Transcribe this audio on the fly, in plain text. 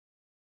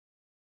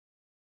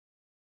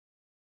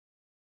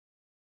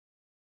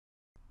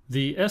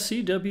The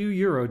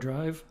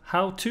SEW-EURODRIVE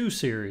How-To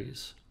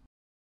Series.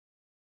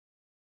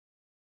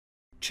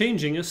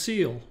 Changing a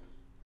seal.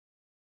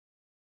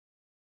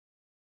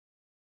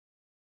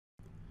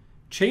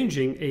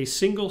 Changing a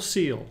single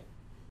seal.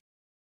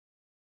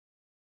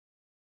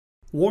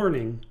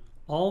 Warning: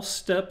 all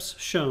steps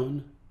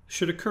shown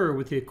should occur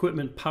with the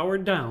equipment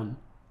powered down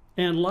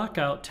and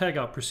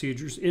lockout/tagout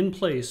procedures in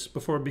place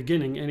before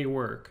beginning any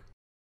work.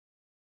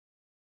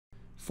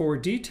 For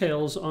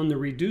details on the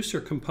reducer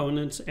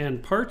components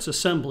and parts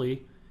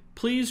assembly,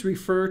 please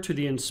refer to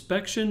the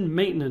Inspection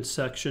Maintenance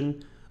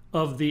section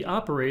of the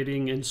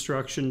operating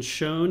instructions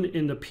shown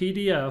in the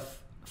PDF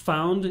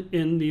found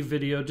in the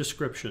video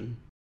description.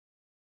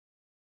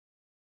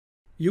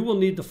 You will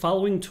need the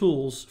following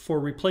tools for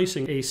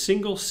replacing a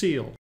single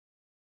seal: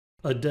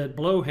 a dead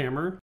blow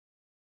hammer,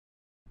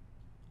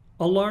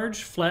 a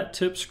large flat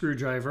tip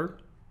screwdriver,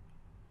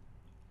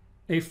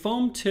 a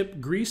foam tip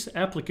grease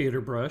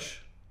applicator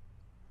brush,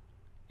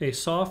 a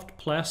soft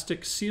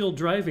plastic seal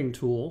driving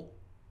tool,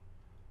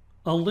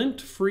 a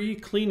lint-free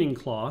cleaning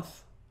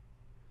cloth,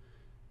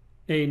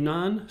 a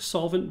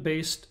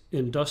non-solvent-based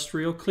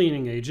industrial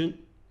cleaning agent,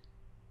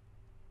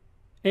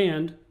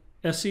 and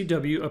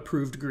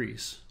SEW-approved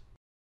grease.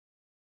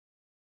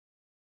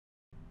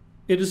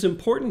 It is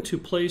important to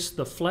place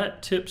the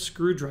flat tip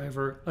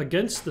screwdriver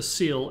against the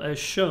seal as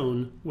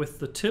shown, with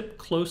the tip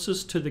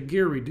closest to the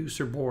gear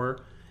reducer bore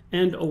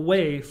and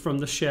away from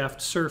the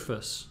shaft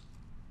surface.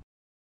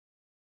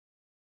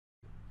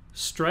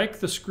 Strike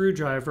the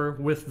screwdriver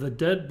with the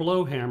dead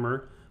blow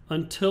hammer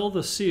until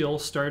the seal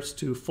starts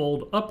to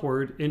fold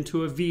upward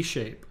into a V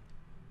shape.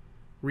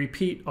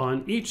 Repeat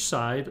on each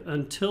side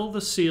until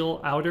the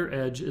seal outer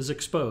edge is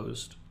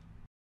exposed.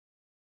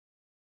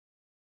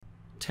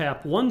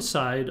 Tap one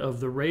side of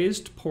the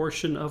raised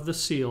portion of the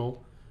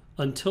seal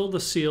until the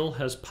seal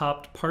has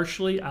popped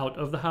partially out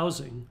of the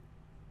housing.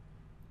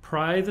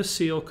 Pry the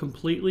seal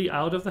completely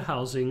out of the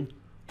housing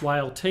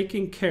while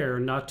taking care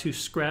not to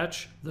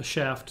scratch the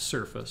shaft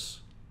surface.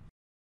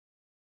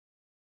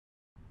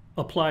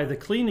 Apply the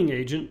cleaning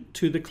agent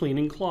to the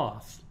cleaning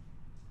cloth.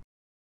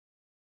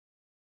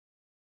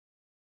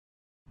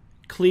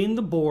 Clean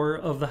the bore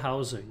of the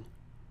housing.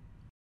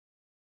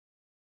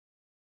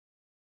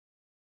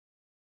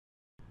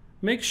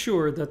 Make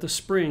sure that the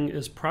spring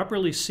is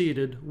properly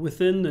seated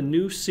within the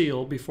new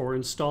seal before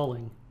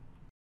installing.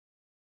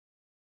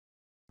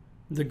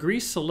 The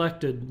grease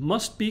selected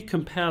must be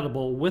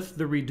compatible with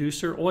the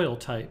reducer oil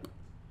type.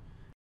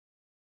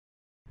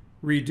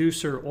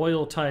 Reducer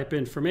oil type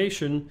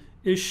information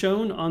is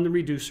shown on the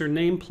reducer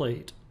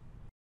nameplate.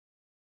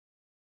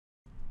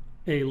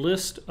 A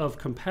list of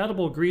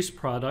compatible grease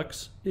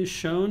products is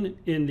shown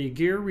in the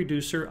gear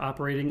reducer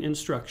operating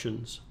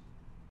instructions.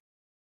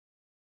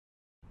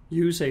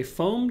 Use a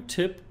foam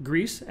tip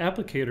grease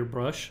applicator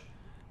brush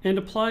and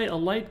apply a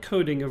light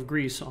coating of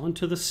grease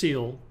onto the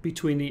seal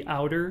between the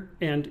outer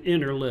and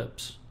inner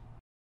lips.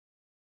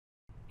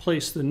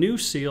 Place the new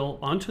seal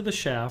onto the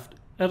shaft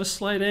at a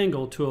slight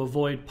angle to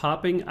avoid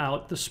popping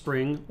out the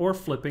spring or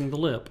flipping the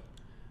lip.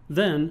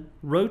 Then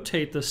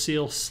rotate the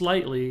seal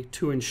slightly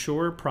to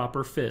ensure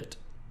proper fit.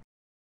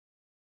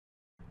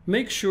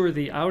 Make sure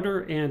the outer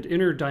and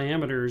inner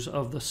diameters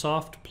of the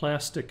soft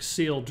plastic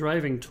seal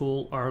driving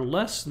tool are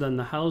less than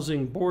the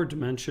housing bore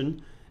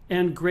dimension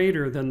and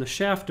greater than the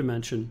shaft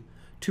dimension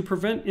to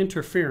prevent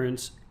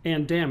interference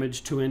and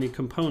damage to any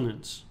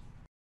components.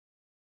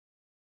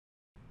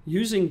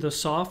 Using the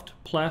soft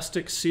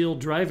plastic seal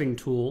driving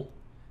tool,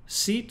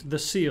 seat the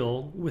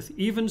seal with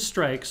even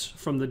strikes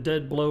from the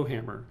dead blow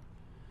hammer.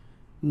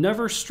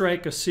 Never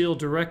strike a seal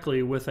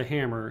directly with a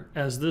hammer,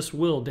 as this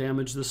will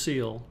damage the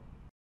seal.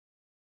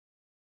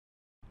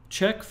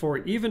 Check for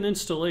even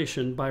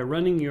installation by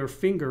running your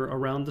finger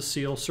around the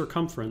seal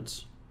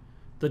circumference.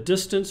 The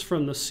distance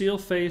from the seal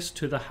face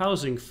to the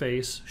housing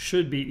face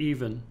should be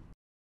even.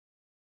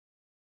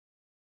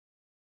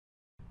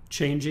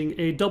 Changing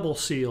a double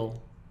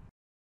seal.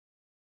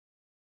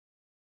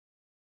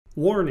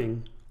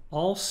 Warning: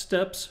 all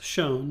steps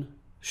shown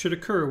should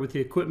occur with the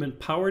equipment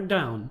powered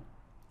down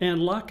and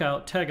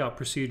lockout/tagout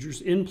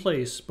procedures in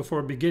place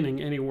before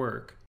beginning any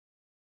work.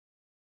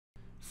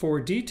 For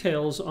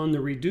details on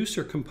the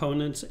reducer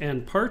components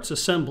and parts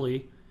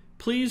assembly,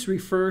 please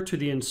refer to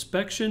the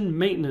Inspection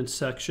Maintenance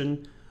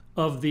section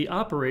of the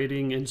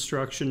operating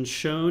instructions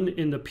shown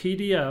in the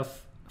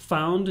PDF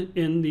found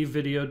in the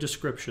video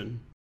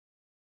description.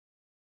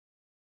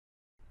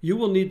 You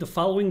will need the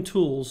following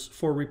tools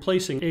for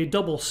replacing a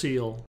double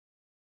seal: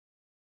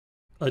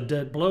 a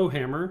dead blow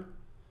hammer,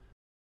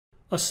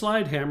 a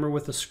slide hammer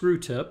with a screw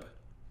tip,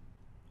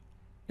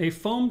 a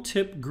foam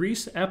tip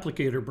grease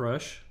applicator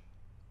brush,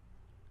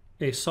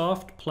 a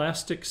soft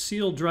plastic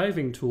seal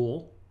driving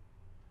tool,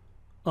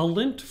 a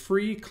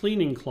lint-free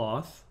cleaning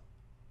cloth,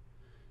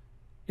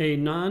 a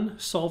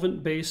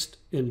non-solvent-based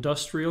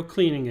industrial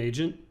cleaning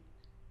agent,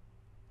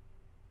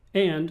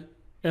 and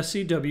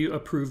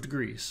SEW-approved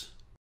grease.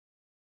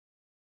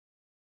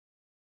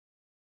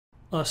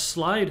 A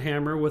slide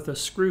hammer with a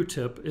screw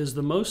tip is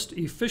the most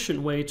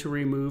efficient way to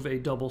remove a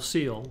double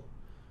seal.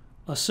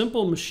 A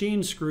simple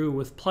machine screw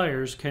with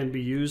pliers can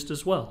be used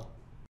as well.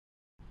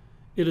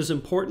 It is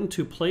important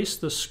to place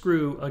the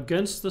screw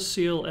against the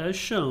seal as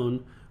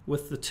shown,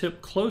 with the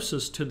tip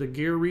closest to the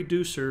gear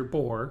reducer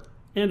bore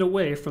and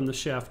away from the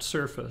shaft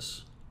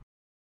surface.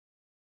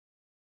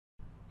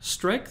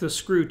 Strike the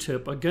screw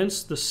tip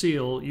against the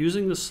seal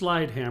using the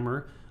slide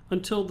hammer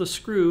until the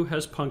screw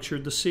has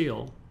punctured the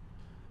seal.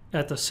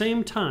 At the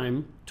same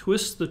time,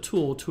 twist the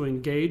tool to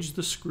engage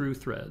the screw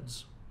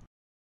threads.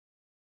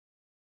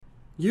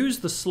 Use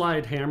the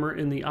slide hammer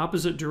in the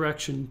opposite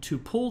direction to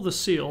pull the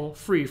seal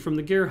free from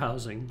the gear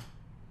housing.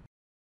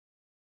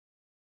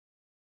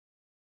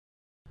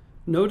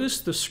 Notice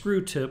the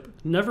screw tip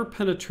never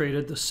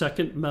penetrated the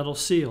second metal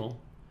seal.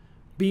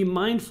 Be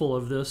mindful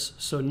of this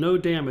so no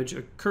damage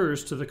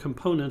occurs to the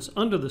components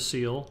under the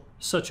seal,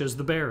 such as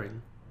the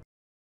bearing.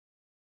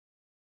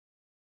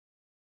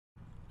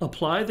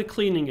 Apply the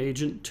cleaning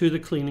agent to the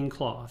cleaning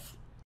cloth.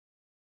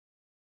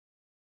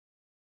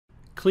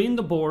 Clean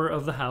the bore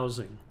of the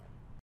housing.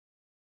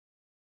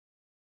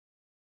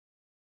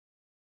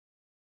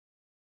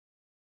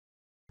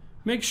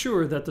 Make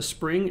sure that the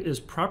spring is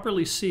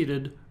properly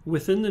seated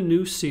within the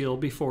new seal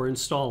before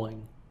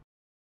installing.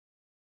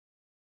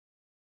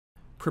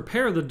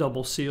 Prepare the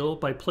double seal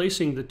by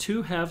placing the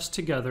two halves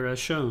together as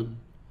shown.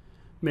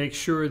 Make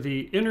sure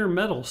the inner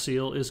metal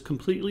seal is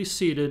completely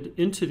seated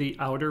into the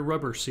outer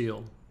rubber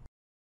seal.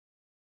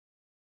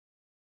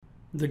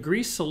 The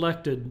grease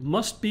selected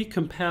must be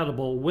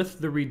compatible with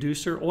the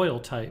reducer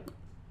oil type.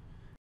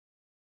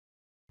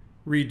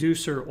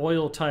 Reducer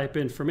oil type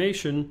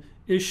information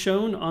is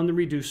shown on the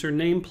reducer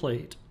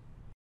nameplate.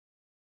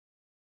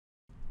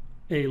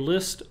 A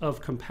list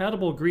of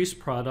compatible grease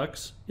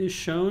products is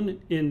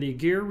shown in the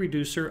gear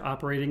reducer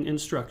operating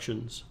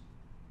instructions.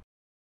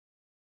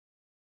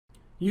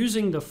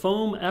 Using the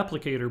foam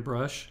applicator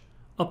brush,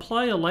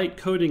 apply a light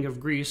coating of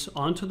grease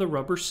onto the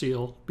rubber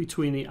seal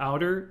between the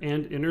outer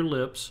and inner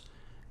lips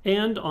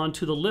and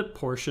onto the lip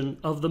portion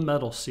of the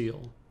metal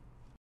seal.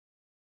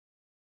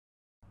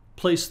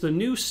 Place the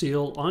new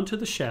seal onto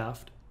the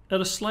shaft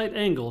at a slight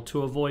angle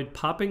to avoid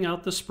popping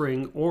out the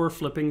spring or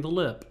flipping the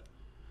lip.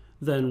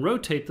 Then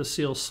rotate the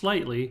seal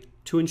slightly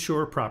to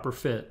ensure proper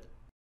fit.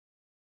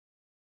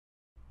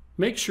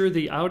 Make sure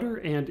the outer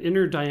and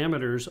inner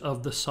diameters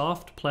of the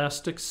soft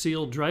plastic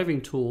seal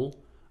driving tool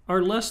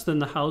are less than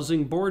the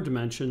housing bore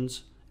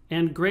dimensions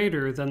and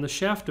greater than the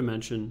shaft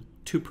dimension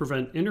to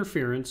prevent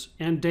interference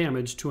and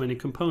damage to any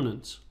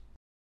components.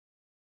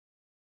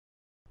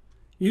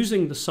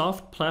 Using the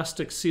soft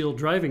plastic seal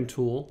driving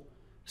tool,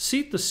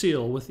 seat the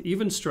seal with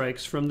even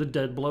strikes from the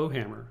dead blow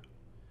hammer.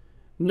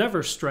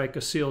 Never strike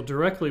a seal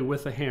directly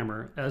with a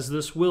hammer, as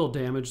this will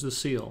damage the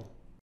seal.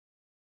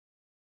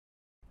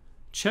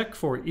 Check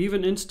for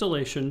even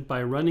installation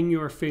by running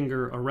your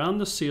finger around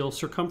the seal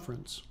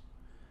circumference.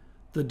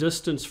 The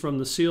distance from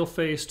the seal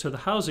face to the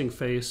housing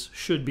face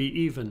should be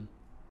even.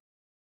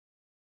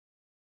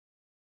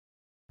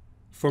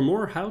 For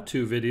more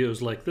how-to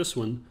videos like this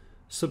one,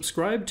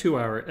 subscribe to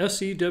our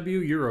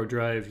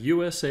SEW-EURODRIVE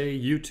USA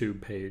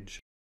YouTube page.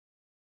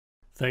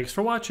 Thanks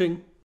for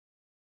watching.